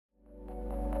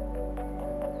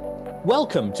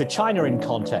Welcome to China in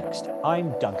Context.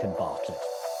 I'm Duncan Bartlett.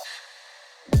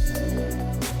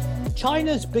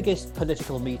 China's biggest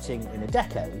political meeting in a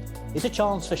decade is a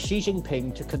chance for Xi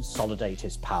Jinping to consolidate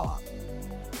his power.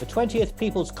 The 20th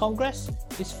People's Congress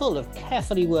is full of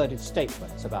carefully worded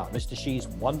statements about Mr. Xi's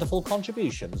wonderful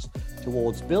contributions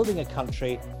towards building a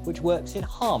country which works in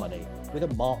harmony with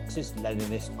a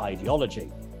Marxist-Leninist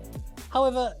ideology.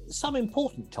 However, some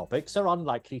important topics are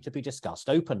unlikely to be discussed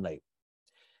openly.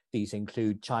 These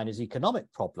include China's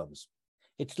economic problems,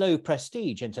 its low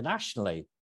prestige internationally,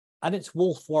 and its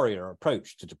wolf warrior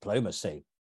approach to diplomacy.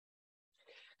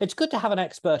 It's good to have an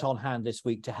expert on hand this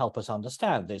week to help us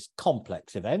understand this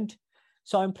complex event,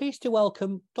 so I'm pleased to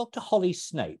welcome Dr. Holly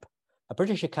Snape, a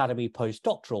British Academy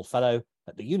postdoctoral fellow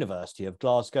at the University of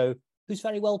Glasgow, who's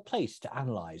very well placed to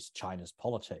analyse China's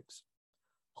politics.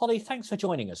 Holly, thanks for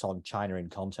joining us on China in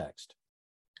Context.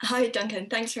 Hi, Duncan.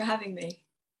 Thanks for having me.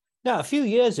 Now, a few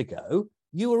years ago,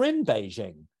 you were in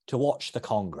Beijing to watch the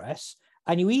Congress,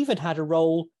 and you even had a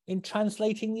role in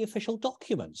translating the official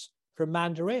documents from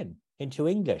Mandarin into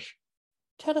English.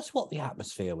 Tell us what the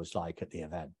atmosphere was like at the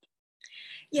event.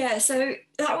 Yeah, so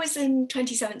that was in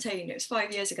 2017. It was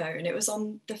 5 years ago, and it was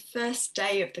on the first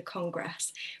day of the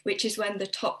Congress, which is when the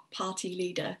top party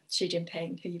leader, Xi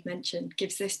Jinping, who you've mentioned,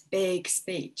 gives this big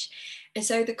speech. And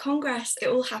so the Congress, it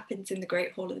all happens in the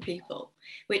Great Hall of the People,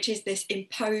 which is this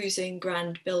imposing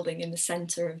grand building in the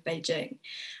centre of Beijing.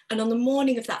 And on the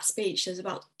morning of that speech, there's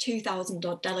about 2,000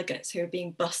 odd delegates who are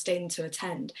being bussed in to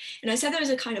attend. And I said there was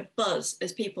a kind of buzz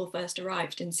as people first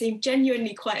arrived and seemed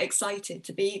genuinely quite excited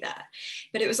to be there.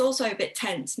 But it was also a bit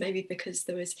tense, maybe because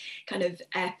there was kind of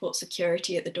airport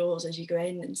security at the doors as you go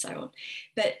in and so on.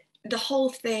 But the whole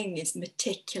thing is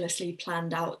meticulously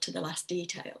planned out to the last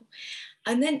detail.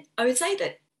 And then I would say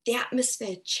that the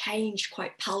atmosphere changed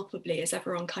quite palpably as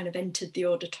everyone kind of entered the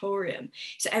auditorium.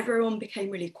 So everyone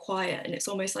became really quiet, and it's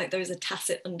almost like there was a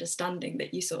tacit understanding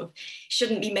that you sort of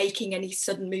shouldn't be making any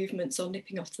sudden movements or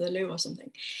nipping off to the loo or something.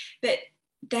 But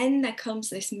then there comes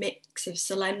this mix of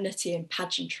solemnity and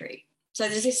pageantry. So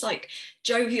there's this like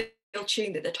jovial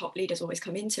tune that the top leaders always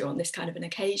come into on this kind of an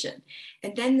occasion.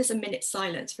 And then there's a minute's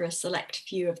silence for a select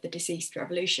few of the deceased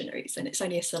revolutionaries, and it's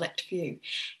only a select few.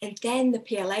 And then the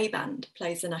PLA band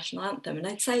plays the national anthem. And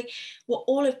I'd say what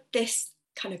all of this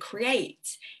kind of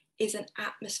creates is an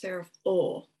atmosphere of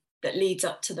awe that leads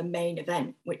up to the main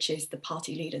event, which is the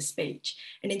party leader's speech.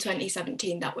 And in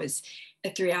 2017, that was a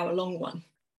 3-hour-long one.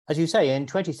 As you say, in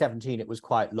 2017, it was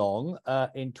quite long.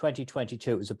 In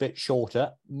 2022, it was a bit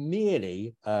shorter,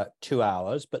 merely 2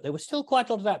 hours, but there was still quite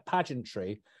a lot of that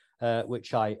pageantry,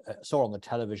 which I saw on the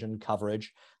television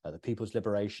coverage, the People's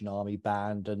Liberation Army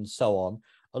Band and so on.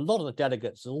 A lot of the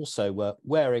delegates also were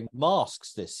wearing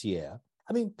masks this year.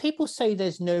 I mean, people say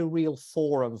there's no real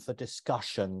forum for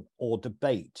discussion or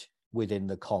debate within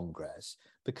the Congress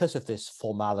because of this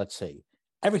formality.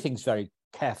 Everything's very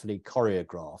carefully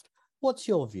choreographed. What's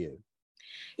your view?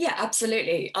 Yeah,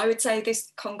 absolutely. I would say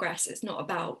this Congress is not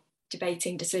about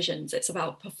debating decisions. It's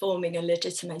about performing a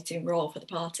legitimating role for the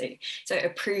party. So it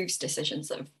approves decisions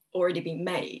that have already been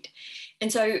made.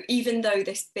 And so even though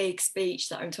this big speech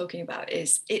that I'm talking about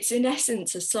it's in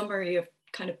essence a summary of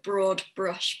kind of broad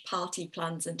brush party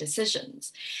plans and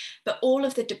decisions. But all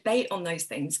of the debate on those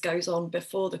things goes on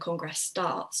before the Congress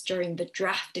starts, during the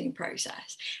drafting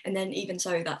process. And then even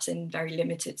so, that's in very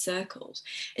limited circles.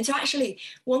 And so actually,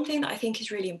 one thing that I think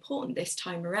is really important this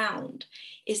time around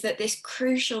is that this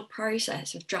crucial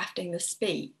process of drafting the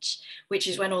speech, which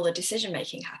is when all the decision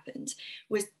making happens,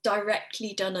 was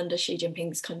directly done under Xi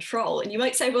Jinping's control. And you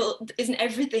might say, well, isn't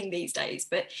everything these days?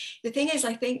 But the thing is,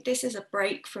 I think this is a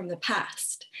break from the past.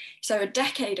 So a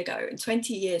decade ago and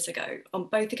 20 years ago, on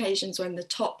both occasions when the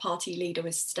top party leader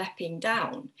was stepping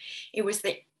down, it was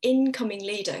the incoming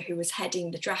leader who was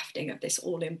heading the drafting of this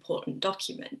all-important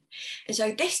document. And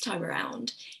so this time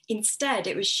around, instead,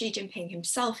 it was Xi Jinping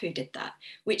himself who did that,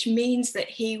 which means that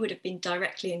he would have been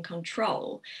directly in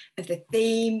control of the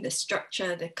theme, the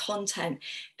structure, the content,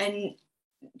 and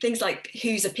things like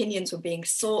whose opinions were being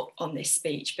sought on this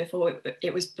speech before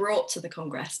it was brought to the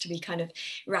Congress to be kind of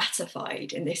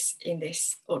ratified in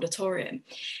this auditorium.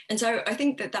 And so I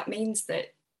think that means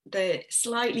that the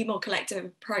slightly more collective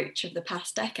approach of the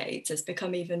past decades has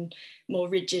become even more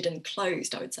rigid and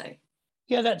closed, I would say.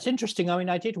 Yeah, that's interesting. I mean,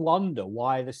 I did wonder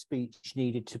why the speech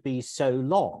needed to be so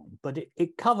long, but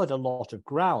it covered a lot of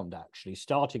ground, actually,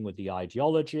 starting with the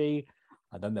ideology.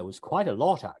 And then there was quite a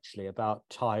lot, actually, about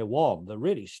Taiwan. The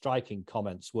really striking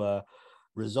comments were,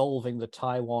 resolving the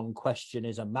Taiwan question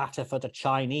is a matter for the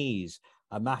Chinese,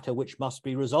 a matter which must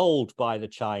be resolved by the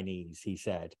Chinese, he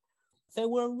said. there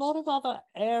were a lot of other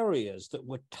areas that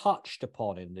were touched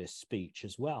upon in this speech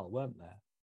as well, weren't there?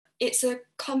 It's a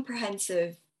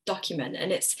comprehensive document,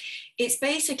 and it's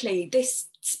basically, this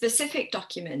specific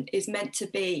document is meant to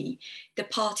be the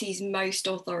party's most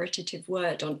authoritative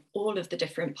word on all of the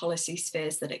different policy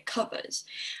spheres that it covers.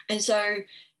 And so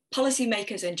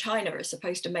policymakers in China are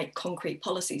supposed to make concrete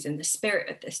policies in the spirit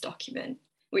of this document,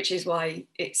 which is why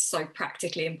it's so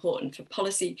practically important for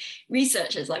policy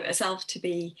researchers like myself to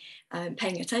be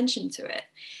paying attention to it.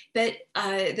 But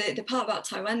the part about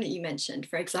Taiwan that you mentioned,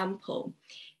 for example,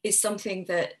 is something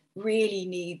that really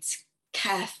needs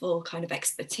careful kind of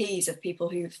expertise of people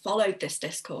who've followed this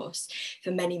discourse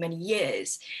for many, many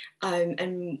years,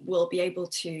 and will be able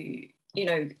to, you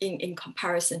know, in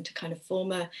comparison to kind of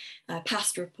former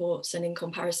past reports, and in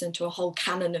comparison to a whole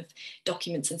canon of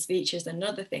documents and speeches and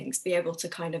other things, be able to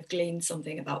kind of glean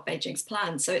something about Beijing's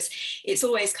plans. So it's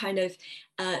always kind of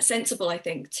sensible, I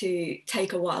think, to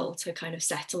take a while to kind of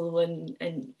settle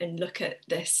and look at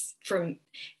this through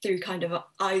kind of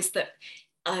eyes that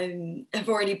have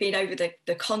already been over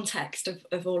the context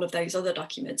of all of those other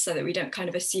documents, so that we don't kind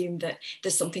of assume that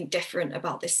there's something different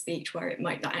about this speech where it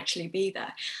might not actually be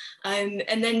there.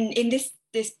 And then in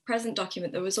this present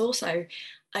document, there was also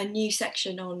a new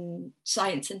section on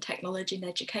science and technology and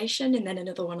education, and then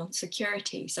another one on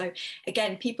security. So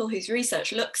again, people whose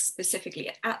research looks specifically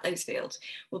at those fields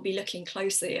will be looking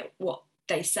closely at what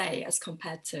they say as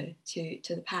compared to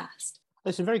the past.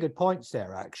 There's some very good points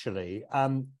there, actually.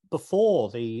 Before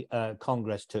the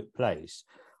Congress took place,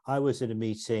 I was at a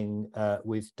meeting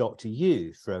with Dr.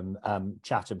 Yu from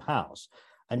Chatham House,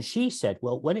 and she said,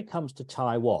 well, when it comes to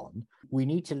Taiwan, we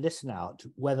need to listen out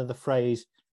whether the phrase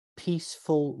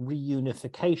peaceful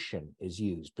reunification is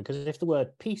used, because if the word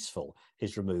peaceful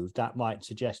is removed, that might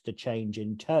suggest a change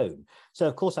in tone. So,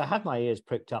 of course, I had my ears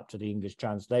pricked up to the English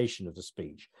translation of the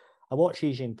speech. And what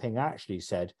Xi Jinping actually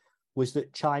said was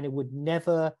that China would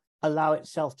never allow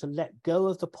itself to let go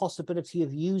of the possibility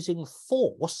of using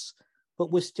force,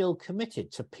 but was still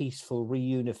committed to peaceful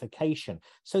reunification.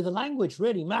 So the language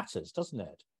really matters, doesn't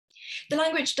it? The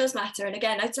language does matter. And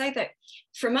again, I'd say that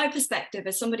from my perspective,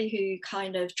 as somebody who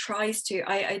kind of tries to,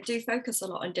 I do focus a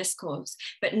lot on discourse,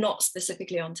 but not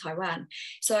specifically on Taiwan.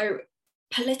 So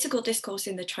political discourse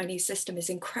in the Chinese system is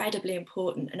incredibly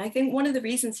important. And I think one of the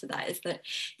reasons for that is that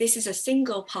this is a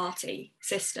single party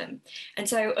system. And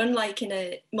so unlike in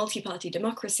a multi-party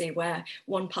democracy where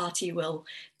one party will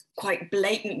quite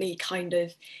blatantly kind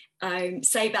of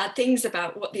say bad things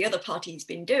about what the other party's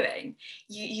been doing,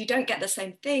 you don't get the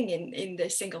same thing in the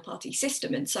single party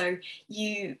system. And so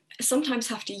you sometimes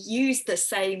have to use the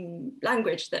same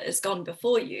language that has gone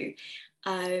before you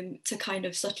to kind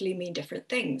of subtly mean different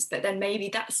things, but then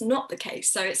maybe that's not the case.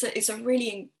 So it's a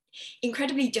really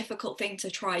incredibly difficult thing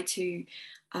to try to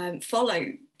follow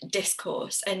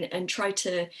discourse and try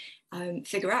to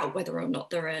figure out whether or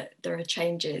not there are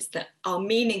changes that are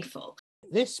meaningful.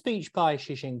 This speech by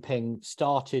Xi Jinping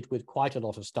started with quite a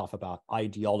lot of stuff about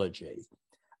ideology.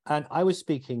 And I was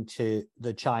speaking to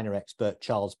the China expert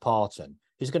Charles Parton,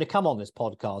 who's going to come on this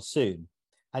podcast soon.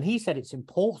 And he said it's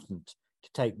important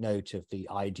to take note of the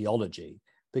ideology,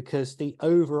 because the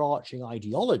overarching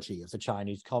ideology of the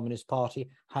Chinese Communist Party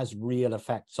has real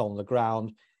effects on the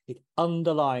ground. It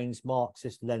underlines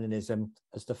Marxist-Leninism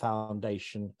as the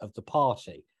foundation of the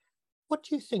party. What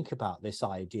do you think about this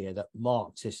idea that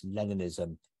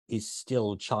Marxist-Leninism is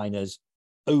still China's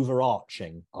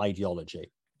overarching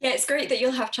ideology? Yeah, it's great that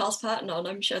you'll have Charles Parton on.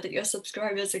 I'm sure that your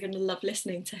subscribers are going to love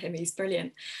listening to him. He's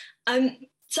brilliant.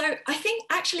 So I think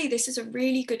actually this is a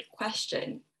really good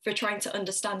question for trying to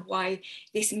understand why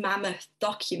this mammoth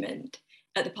document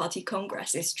at the party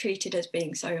Congress is treated as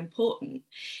being so important.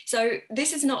 So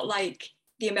this is not like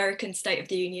the American State of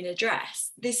the Union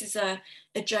address. This is a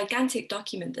gigantic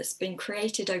document that's been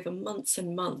created over months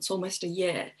and months, almost a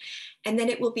year. And then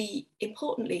it will be,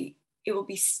 importantly, it will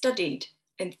be studied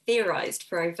and theorized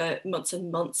for over months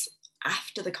and months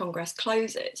after the Congress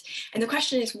closes. And the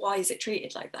question is, why is it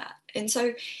treated like that? And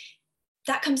so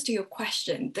that comes to your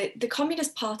question. The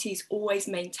Communist parties always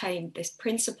maintained this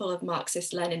principle of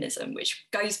Marxist-Leninism, which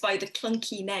goes by the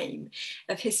clunky name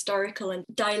of historical and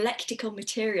dialectical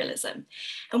materialism.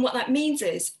 And what that means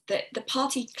is that the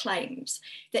party claims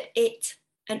that it,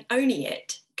 and only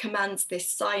it, commands this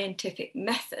scientific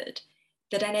method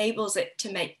that enables it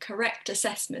to make correct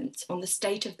assessments on the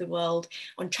state of the world,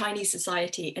 on Chinese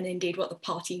society, and indeed what the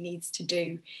party needs to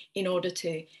do in order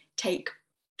to take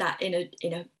that in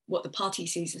a what the party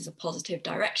sees as a positive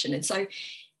direction. And so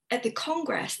at the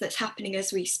Congress that's happening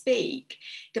as we speak,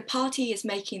 the party is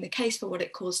making the case for what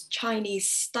it calls Chinese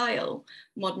style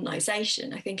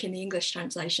modernization. I think in the English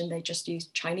translation, they just use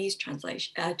Chinese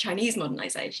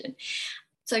modernization.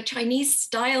 So Chinese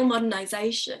style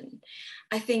modernization,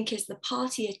 I think, is the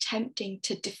party attempting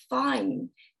to define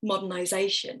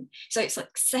modernization. So it's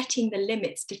like setting the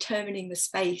limits, determining the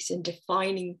space and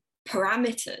defining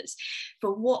parameters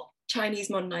for what Chinese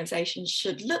modernization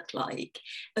should look like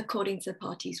according to the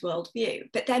party's worldview.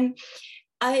 But then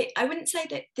I wouldn't say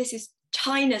that this is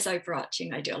China's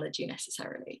overarching ideology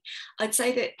necessarily. I'd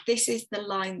say that this is the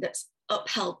line that's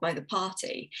upheld by the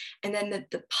party. And then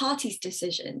the party's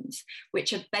decisions,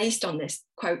 which are based on this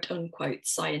quote unquote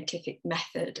scientific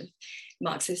method of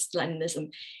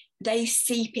Marxist-Leninism, they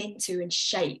seep into and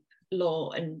shape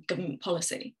law and government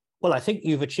policy. Well, I think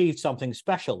you've achieved something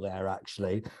special there,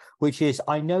 actually, which is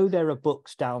I know there are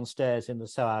books downstairs in the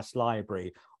SOAS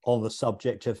library on the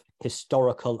subject of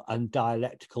historical and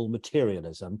dialectical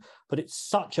materialism, but it's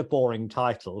such a boring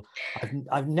title.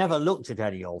 I've never looked at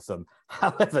any of them.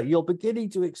 However, you're beginning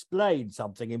to explain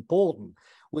something important,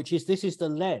 which is this is the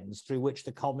lens through which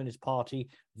the Communist Party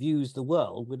views the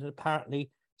world with an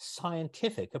apparently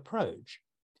scientific approach.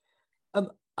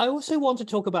 I also want to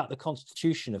talk about the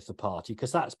constitution of the party,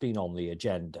 because that's been on the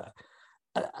agenda.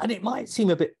 And it might seem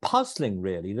a bit puzzling,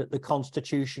 really, that the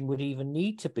constitution would even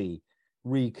need to be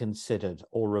reconsidered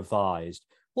or revised.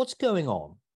 What's going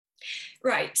on?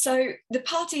 Right. So the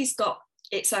party's got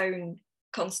its own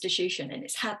constitution, and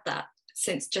it's had that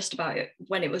since just about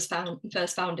when it was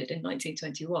first founded in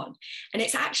 1921. And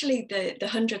it's actually the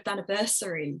 100th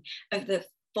anniversary of the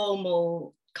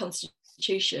formal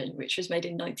constitution, which was made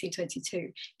in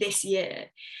 1922 this year.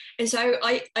 And so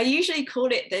I usually call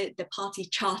it the party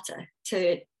charter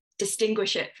to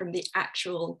distinguish it from the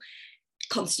actual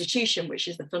constitution, which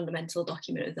is the fundamental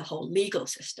document of the whole legal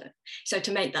system. So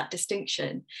to make that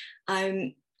distinction.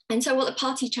 And so what the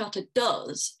party charter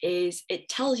does is it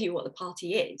tells you what the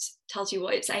party is, tells you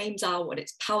what its aims are, what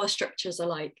its power structures are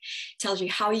like, tells you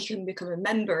how you can become a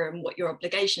member and what your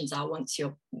obligations are once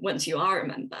you are a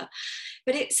member.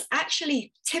 But it's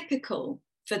actually typical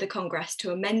for the Congress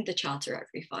to amend the charter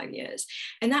every 5 years.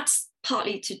 And that's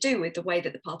partly to do with the way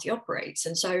that the party operates.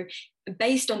 And so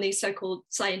based on these so-called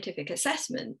scientific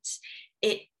assessments,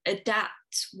 it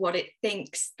adapts what it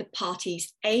thinks the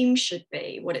party's aim should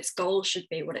be, what its goal should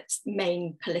be, what its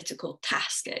main political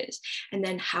task is, and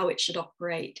then how it should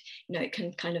operate. You know, it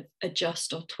can kind of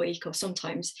adjust or tweak or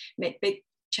sometimes make big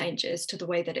changes to the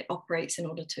way that it operates in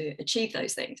order to achieve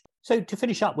those things. So to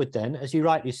finish up with then, as you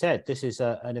rightly said, this is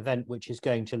an event which is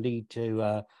going to lead to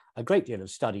a great deal of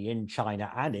study in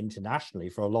China and internationally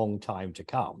for a long time to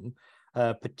come.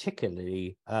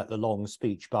 Particularly the long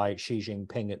speech by Xi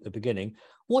Jinping at the beginning.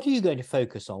 What are you going to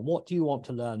focus on? What do you want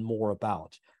to learn more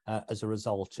about as a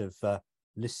result of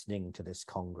listening to this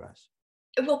Congress?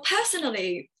 Well,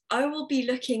 personally, I will be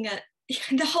looking at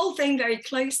the whole thing very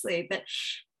closely. But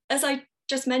as I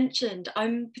just mentioned,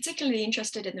 I'm particularly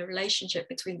interested in the relationship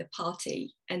between the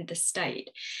party and the state.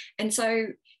 And so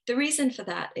the reason for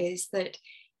that is that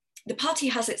the party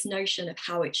has its notion of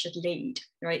how it should lead,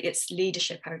 right? Its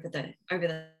leadership over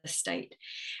the state.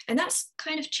 And that's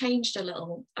kind of changed a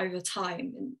little over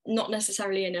time, not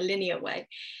necessarily in a linear way.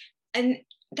 And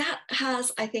that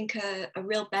has, I think, a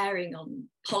real bearing on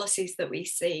policies that we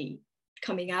see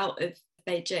coming out of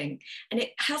Beijing. And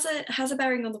it has a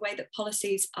bearing on the way that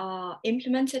policies are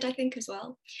implemented, I think, as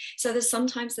well. So there's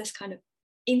sometimes this kind of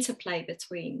interplay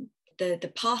between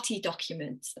the party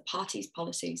documents, the party's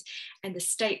policies, and the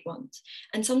state ones.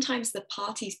 And sometimes the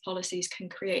party's policies can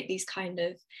create these kind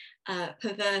of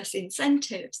perverse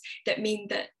incentives that mean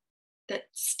that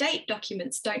state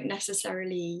documents don't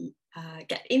necessarily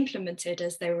get implemented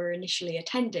as they were initially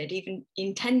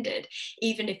intended,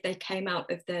 even if they came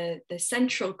out of the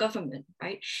central government,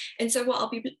 right? And so what I'll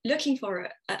be looking for,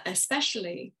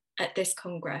 especially at this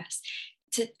Congress,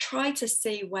 to try to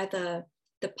see whether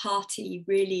the party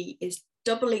really is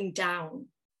doubling down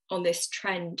on this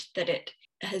trend that it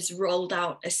has rolled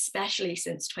out, especially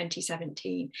since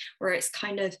 2017, where it's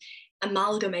kind of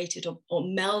amalgamated or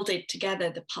melded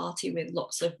together the party with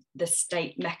lots of the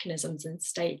state mechanisms and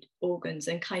state organs,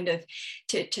 and kind of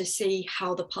to see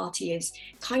how the party is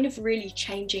kind of really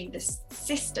changing the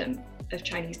system of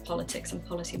Chinese politics and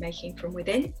policy making from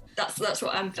within. That's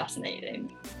what I'm fascinated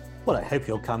in. Well, I hope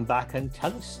you'll come back and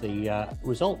tell us the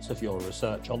results of your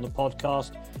research on the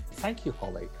podcast. Thank you,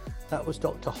 Holly. That was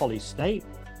Dr. Holly Snape,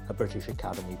 a British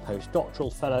Academy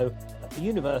postdoctoral fellow at the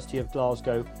University of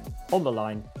Glasgow, on the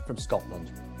line from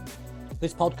Scotland.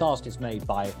 This podcast is made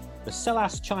by the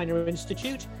SOAS China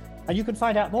Institute And you can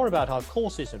find out more about our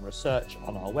courses and research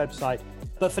on our website.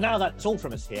 But for now, that's all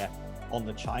from us here on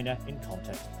the China in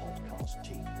Context podcast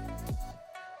team.